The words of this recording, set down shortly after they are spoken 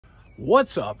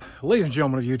What's up, ladies and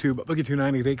gentlemen of YouTube?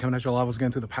 Boogie298 coming at you live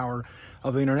again through the power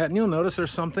of the internet. And you'll notice there's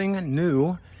something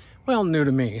new, well, new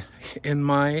to me, in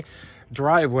my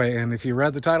driveway. And if you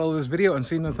read the title of this video and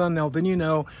seen the thumbnail, then you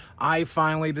know I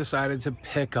finally decided to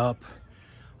pick up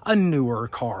a newer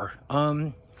car.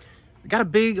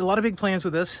 Got a lot of big plans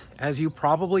with this. As you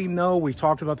probably know, we've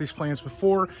talked about these plans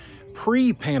before,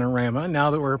 pre-Panorama.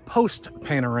 Now that we're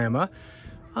post-Panorama,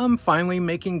 I'm finally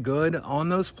making good on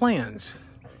those plans.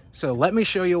 So let me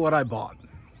show you what I bought.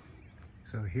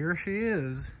 So here she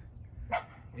is.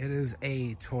 It is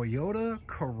a Toyota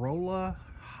Corolla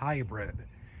Hybrid.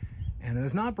 And it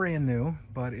is not brand new,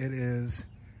 but it is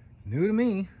new to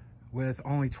me with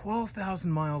only 12,000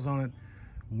 miles on it,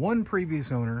 one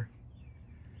previous owner.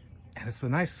 And it's the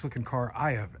nicest looking car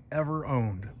I have ever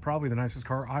owned. Probably the nicest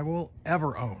car I will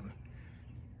ever own.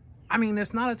 I mean,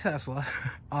 it's not a Tesla,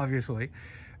 obviously.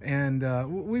 And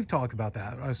we've talked about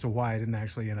that as to why I didn't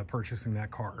actually end up purchasing that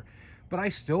car. But I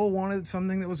still wanted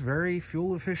something that was very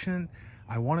fuel efficient.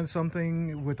 I wanted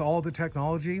something with all the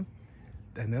technology.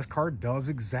 And this car does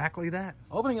exactly that.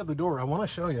 Opening up the door, I want to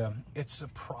show you, it's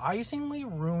surprisingly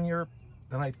roomier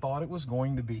than I thought it was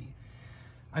going to be.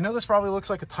 I know this probably looks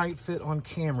like a tight fit on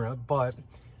camera, but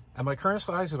at my current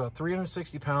size, about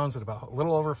 360 pounds at about a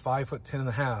little over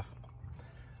 5'10½",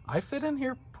 I fit in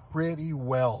here pretty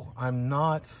well. I'm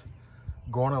not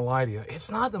going to lie to you.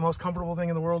 It's not the most comfortable thing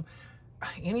in the world.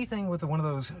 Anything with one of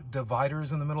those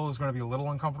dividers in the middle is going to be a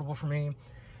little uncomfortable for me.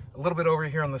 A little bit over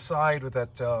here on the side with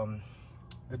that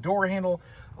the door handle,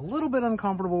 a little bit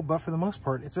uncomfortable, but for the most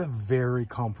part, it's a very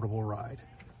comfortable ride.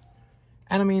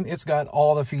 And I mean, it's got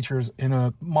all the features in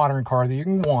a modern car that you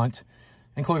can want,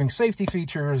 including safety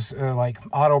features like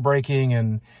auto braking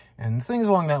and things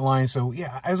along that line. So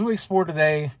yeah, as we explore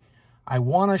today, I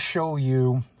want to show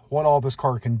you what all this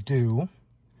car can do,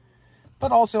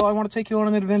 but also I want to take you on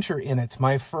an adventure in it.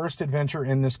 My first adventure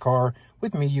in this car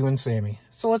with me, you, and Sammy.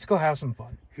 So let's go have some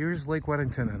fun. Here's Lake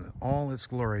Weddington in all its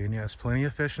glory, and yes, plenty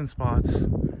of fishing spots.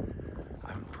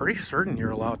 I'm pretty certain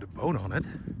you're allowed to boat on it.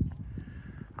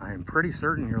 I'm pretty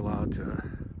certain you're allowed to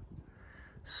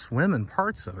swim in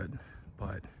parts of it,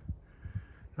 but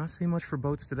not see much for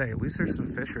boats today. At least there's some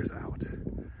fishers out.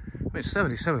 I mean, it's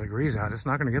 77 degrees out. It's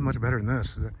not going to get much better than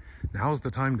this. Now's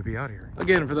the time to be out here.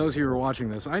 Again, for those of you who are watching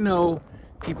this, I know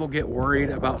people get worried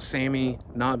about Sammy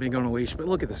not being on a leash, but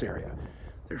look at this area.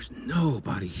 There's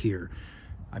nobody here.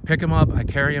 I pick him up, I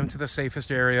carry him to the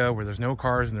safest area where there's no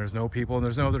cars and there's no people and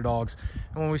there's no other dogs.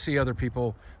 And when we see other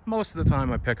people, most of the time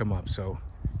I pick him up. So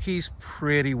he's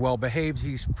pretty well behaved.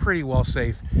 He's pretty well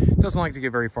safe. Doesn't like to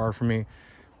get very far from me.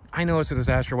 I know it's a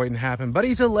disaster waiting to happen, but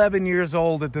he's 11 years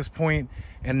old at this point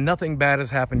and nothing bad has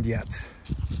happened yet.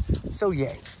 So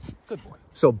yay, good boy.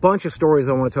 So a bunch of stories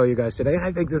I want to tell you guys today.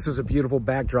 I think this is a beautiful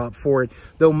backdrop for it,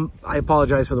 though I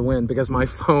apologize for the wind because my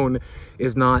phone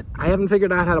is not, I haven't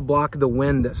figured out how to block the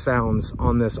wind sounds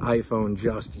on this iPhone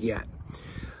just yet.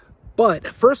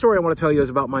 But first story I want to tell you is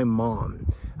about my mom.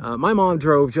 My mom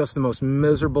drove just the most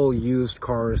miserable used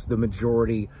cars the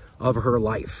majority of her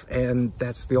life, and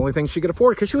that's the only thing she could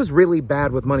afford because she was really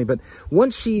bad with money. But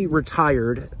once she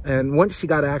retired and once she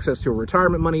got access to her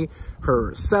retirement money,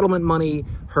 her settlement money,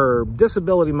 her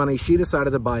disability money, she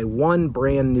decided to buy one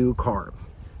brand new car.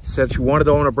 Said she wanted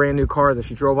to own a brand new car that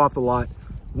she drove off the lot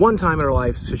one time in her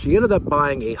life, so she ended up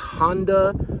buying a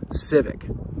Honda Civic.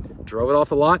 Drove it off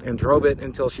the lot and drove it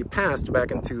until she passed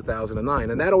back in 2009.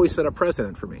 And that always set a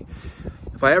precedent for me.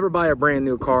 If I ever buy a brand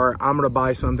new car, I'm going to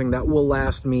buy something that will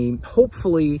last me,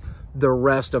 hopefully, the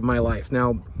rest of my life.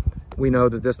 Now, we know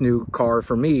that this new car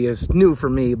for me is new for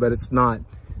me, but it's not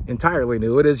entirely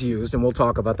new. It is used, and we'll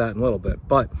talk about that in a little bit.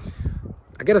 But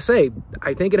I got to say,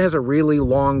 I think it has a really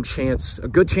long chance, a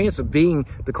good chance of being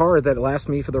the car that lasts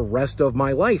me for the rest of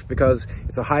my life because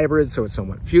it's a hybrid, so it's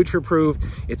somewhat future-proofed.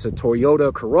 It's a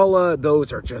Toyota Corolla.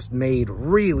 Those are just made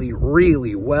really,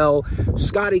 really well.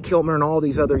 Scotty Kilmer and all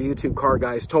these other YouTube car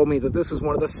guys told me that this is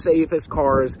one of the safest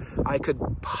cars I could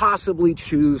possibly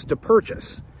choose to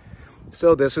purchase.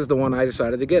 So this is the one I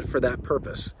decided to get for that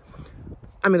purpose.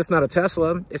 I mean, it's not a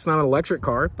Tesla, it's not an electric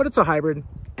car, but it's a hybrid,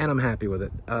 and I'm happy with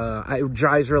it. It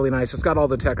drives really nice. It's got all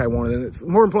the tech I wanted in it. It's,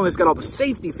 more importantly, it's got all the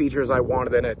safety features I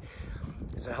wanted in it.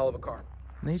 It's a hell of a car.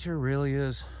 Nature really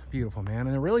is beautiful, man,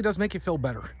 and it really does make you feel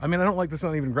better. I mean, I don't like this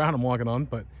uneven ground I'm walking on,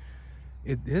 but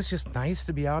it is just nice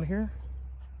to be out here.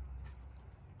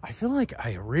 I feel like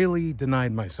I really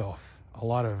denied myself a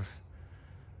lot of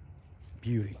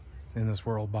beauty in this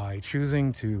world by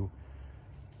choosing to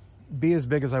be as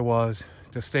big as I was,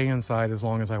 to stay inside as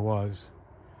long as I was.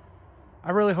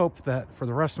 I really hope that for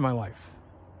the rest of my life,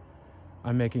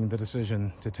 I'm making the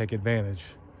decision to take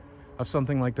advantage of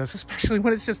something like this, especially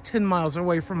when it's just 10 miles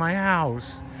away from my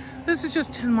house. This is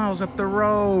just 10 miles up the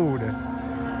road.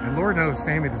 And Lord knows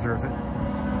Sammy deserves it.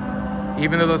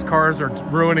 Even though those cars are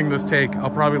ruining this take, I'll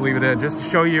probably leave it in just to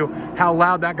show you how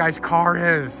loud that guy's car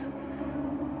is.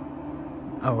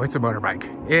 Oh, it's a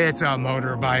motorbike. It's a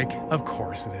motorbike. Of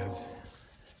course it is.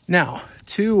 Now,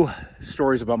 2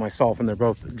 stories about myself, and they're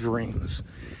both dreams.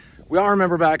 We all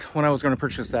remember back when I was going to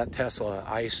purchase that Tesla,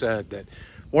 I said that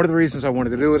one of the reasons I wanted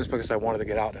to do it is because I wanted to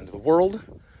get out into the world.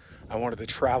 I wanted to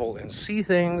travel and see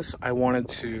things. I wanted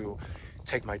to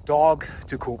take my dog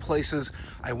to cool places.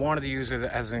 I wanted to use it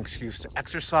as an excuse to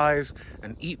exercise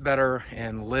and eat better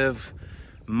and live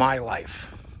my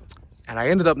life. And I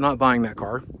ended up not buying that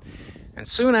car. And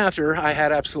soon after, I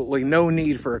had absolutely no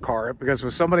need for a car because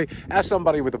with somebody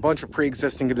with a bunch of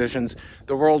pre-existing conditions,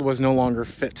 the world was no longer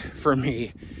fit for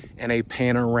me in a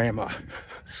panorama.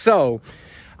 So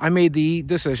I made the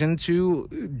decision to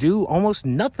do almost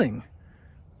nothing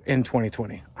in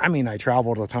 2020. I mean, I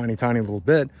traveled a tiny little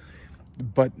bit,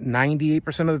 but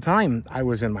 98% of the time I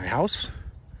was in my house,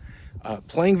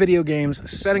 playing video games,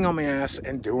 sitting on my ass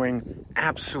and doing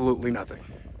absolutely nothing.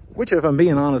 Which, if I'm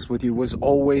being honest with you, was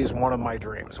always one of my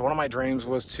dreams. One of my dreams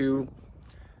was to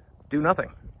do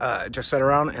nothing. Just sit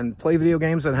around and play video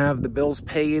games and have the bills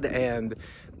paid and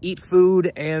eat food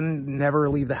and never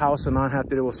leave the house and not have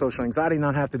to deal with social anxiety,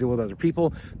 not have to deal with other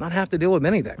people, not have to deal with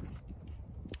anything.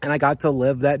 And I got to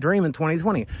live that dream in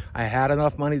 2020. I had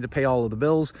enough money to pay all of the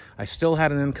bills. I still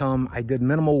had an income. I did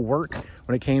minimal work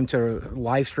when it came to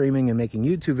live streaming and making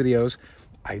YouTube videos.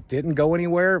 I didn't go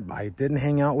anywhere. I didn't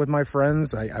hang out with my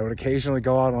friends. I would occasionally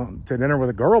go out to dinner with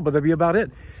a girl, but that'd be about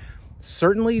it.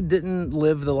 Certainly didn't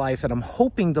live the life that I'm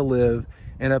hoping to live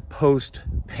in a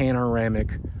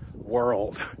post-panoramic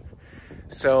world.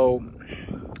 So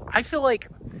I feel like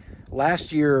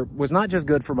last year was not just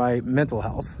good for my mental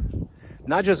health,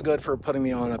 not just good for putting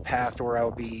me on a path to where I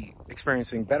would be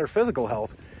experiencing better physical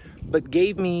health, but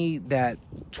gave me that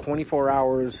 24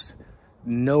 hours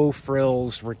no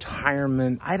frills,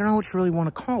 retirement, I don't know what you really want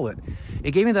to call it.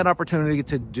 It gave me that opportunity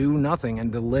to do nothing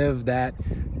and to live that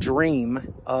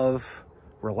dream of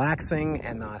relaxing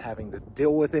and not having to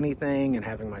deal with anything and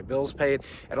having my bills paid.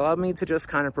 It allowed me to just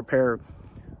kind of prepare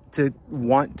to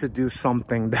want to do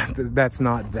something that's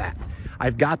not that.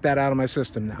 I've got that out of my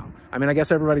system now. I mean, I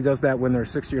guess everybody does that when they're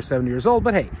 60 or 70 years old,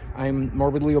 but hey, I'm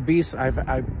morbidly obese. I've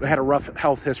had a rough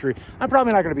health history. I'm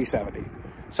probably not going to be 70.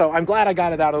 So I'm glad I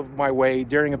got it out of my way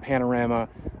during a panorama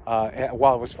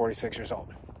while I was 46 years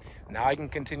old. Now I can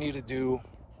continue to do,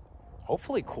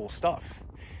 hopefully, cool stuff.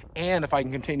 And if I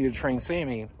can continue to train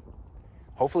Sammy,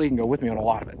 hopefully he can go with me on a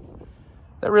lot of it.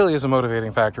 That really is a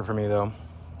motivating factor for me, though.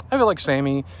 I feel like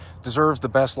Sammy deserves the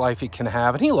best life he can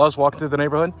have, and he loves walking through the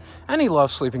neighborhood, and he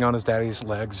loves sleeping on his daddy's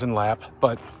legs and lap,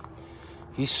 but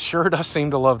he sure does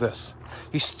seem to love this.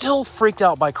 He's still freaked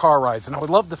out by car rides, and I would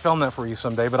love to film that for you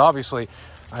someday, but obviously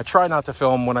I try not to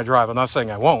film when I drive. I'm not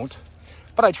saying I won't,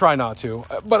 but I try not to,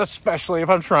 but especially if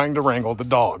I'm trying to wrangle the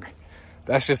dog.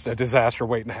 That's just a disaster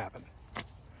waiting to happen.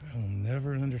 I'll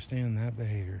never understand that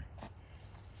behavior.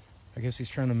 I guess he's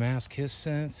trying to mask his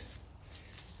scent,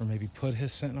 or maybe put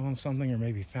his scent on something, or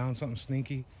maybe found something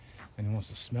sneaky and he wants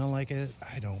to smell like it.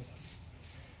 I don't.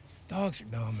 Dogs are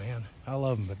dumb, man. I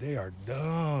love them, but they are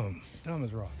dumb. Dumb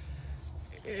as rocks.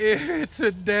 It's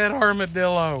a dead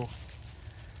armadillo.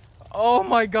 Oh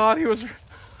my God, he was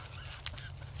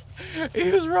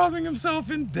rubbing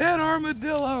himself in dead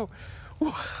armadillo.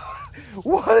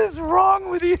 What is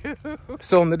wrong with you?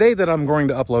 So on the day that I'm going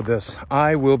to upload this,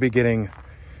 I will be getting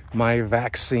my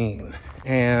vaccine.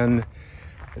 And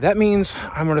that means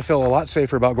I'm going to feel a lot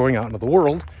safer about going out into the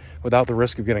world without the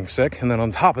risk of getting sick. And then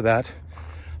on top of that,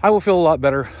 I will feel a lot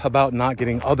better about not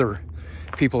getting other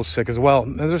people sick as well.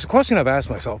 And there's a question I've asked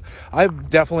myself. I've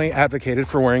definitely advocated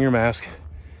for wearing your mask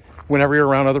whenever you're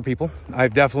around other people.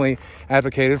 I've definitely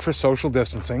advocated for social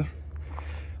distancing.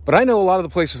 But I know a lot of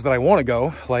the places that I want to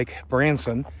go, like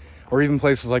Branson, or even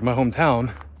places like my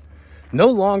hometown, no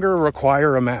longer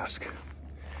require a mask.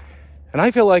 And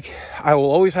I feel like I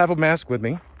will always have a mask with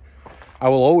me. I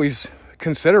will always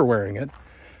consider wearing it,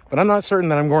 but I'm not certain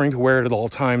that I'm going to wear it at all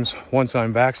times once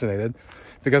I'm vaccinated,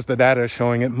 because the data is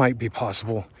showing it might be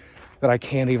possible that I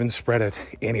can't even spread it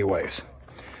anyways.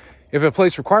 If a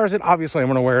place requires it, obviously I'm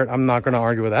going to wear it. I'm not going to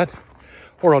argue with that,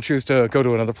 or I'll choose to go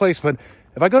to another place. But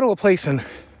if I go to a place and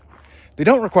they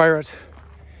don't require it,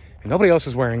 and nobody else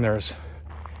is wearing theirs,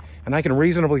 and I can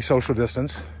reasonably social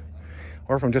distance,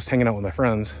 or if I'm just hanging out with my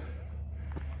friends,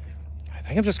 I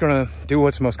think I'm just going to do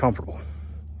what's most comfortable.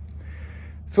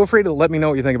 Feel free to let me know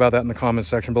what you think about that in the comments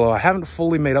section below. I haven't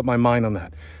fully made up my mind on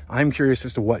that. I'm curious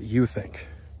as to what you think.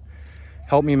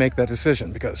 help me make that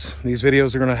decision, because these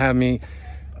videos are going to have me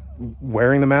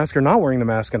wearing the mask or not wearing the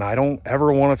mask, and I don't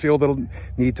ever want to feel the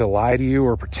need to lie to you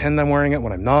or pretend I'm wearing it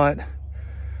when I'm not.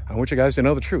 I want you guys to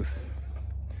know the truth.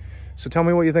 So tell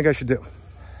me what you think I should do.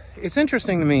 It's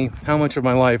interesting to me how much of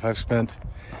my life I've spent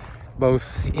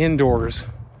both indoors,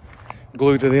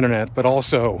 glued to the internet, but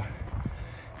also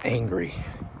angry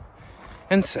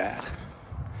and sad.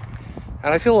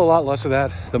 And I feel a lot less of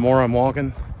that the more I'm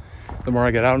walking, the more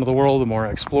I get out into the world, the more I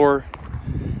explore,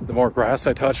 the more grass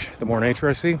I touch, the more nature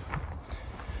I see.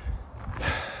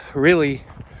 Really,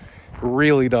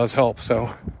 really does help.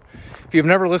 So if you've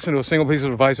never listened to a single piece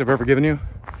of advice I've ever given you,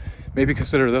 maybe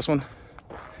consider this one.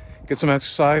 Get some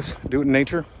exercise, do it in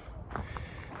nature.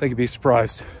 I think you'd be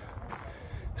surprised,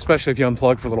 especially if you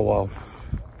unplug for a little while.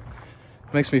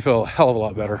 It makes me feel a hell of a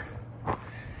lot better.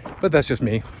 But that's just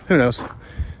me. Who knows?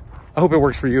 I hope it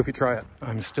works for you if you try it.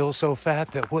 I'm still so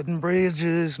fat that wooden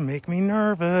bridges make me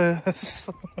nervous.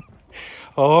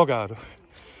 Oh God.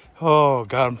 Oh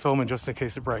God, I'm filming just in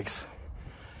case it breaks.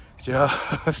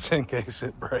 Just in case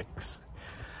it breaks.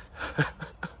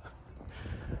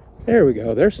 There we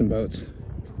go. There's some boats.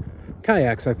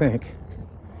 Kayaks, I think.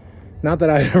 Not that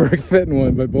I ever fit in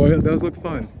one, but boy, it does look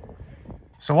fun.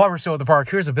 So while we're still at the park,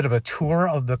 here's a bit of a tour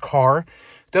of the car.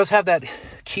 It does have that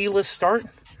keyless start,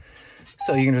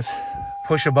 so you can just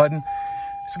push a button.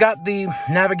 It's got the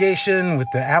navigation with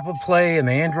the Apple Play and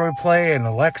the Android Play and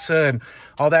Alexa and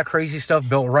all that crazy stuff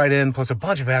built right in, plus a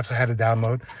bunch of apps I had to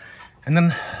download. And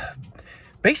then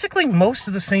basically most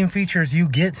of the same features you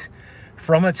get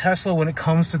from a Tesla when it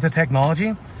comes to the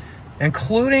technology,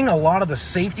 including a lot of the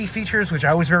safety features, which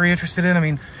I was very interested in. I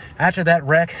mean, after that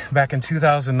wreck back in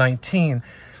 2019,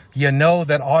 you know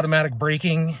that automatic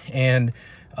braking and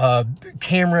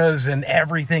cameras and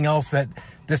everything else that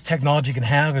this technology can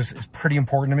have is pretty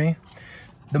important to me.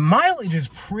 The mileage is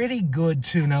pretty good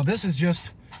too. Now this is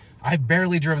just, I've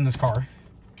barely driven this car,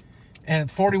 and at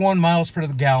 41 miles per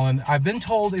gallon. I've been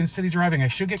told in city driving I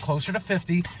should get closer to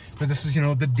 50, but this is, you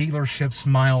know, the dealership's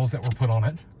miles that were put on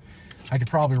it. I could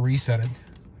probably reset it.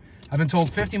 I've been told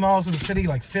 50 miles in the city,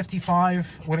 like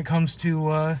 55 when it comes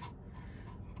to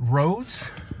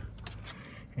roads.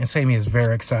 And Sammy is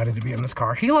very excited to be in this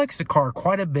car. He likes the car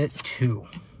quite a bit too.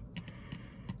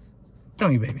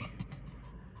 Don't you, baby?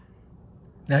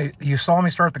 Now, you saw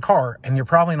me start the car, and you're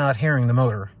probably not hearing the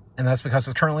motor. And that's because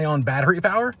it's currently on battery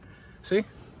power. See?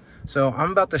 So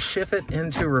I'm about to shift it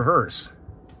into reverse.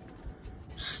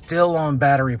 Still on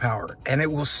battery power. And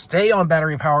it will stay on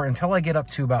battery power until I get up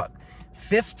to about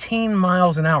 15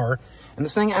 miles an hour. And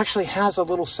this thing actually has a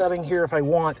little setting here if I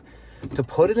want to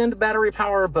put it into battery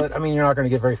power, but I mean, you're not going to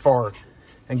get very far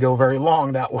and go very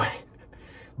long that way.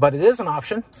 But it is an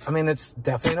option. I mean, it's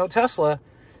definitely no Tesla,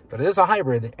 but it is a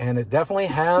hybrid, and it definitely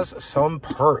has some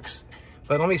perks.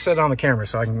 But let me set it on the camera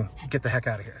so I can get the heck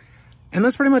out of here. And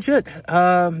that's pretty much it.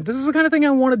 This is the kind of thing I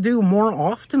want to do more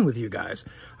often with you guys.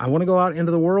 I want to go out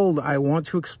into the world. I want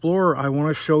to explore. I want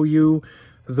to show you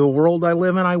the world I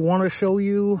live in. I want to show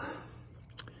you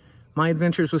my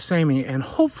adventures with Sammy, and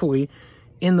hopefully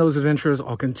in those adventures,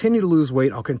 I'll continue to lose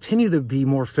weight. I'll continue to be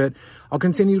more fit. I'll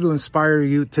continue to inspire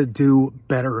you to do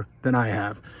better than I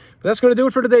have. But that's going to do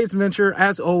it for today's adventure.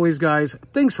 As always, guys,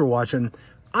 thanks for watching.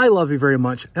 I love you very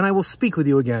much, and I will speak with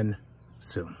you again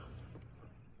soon.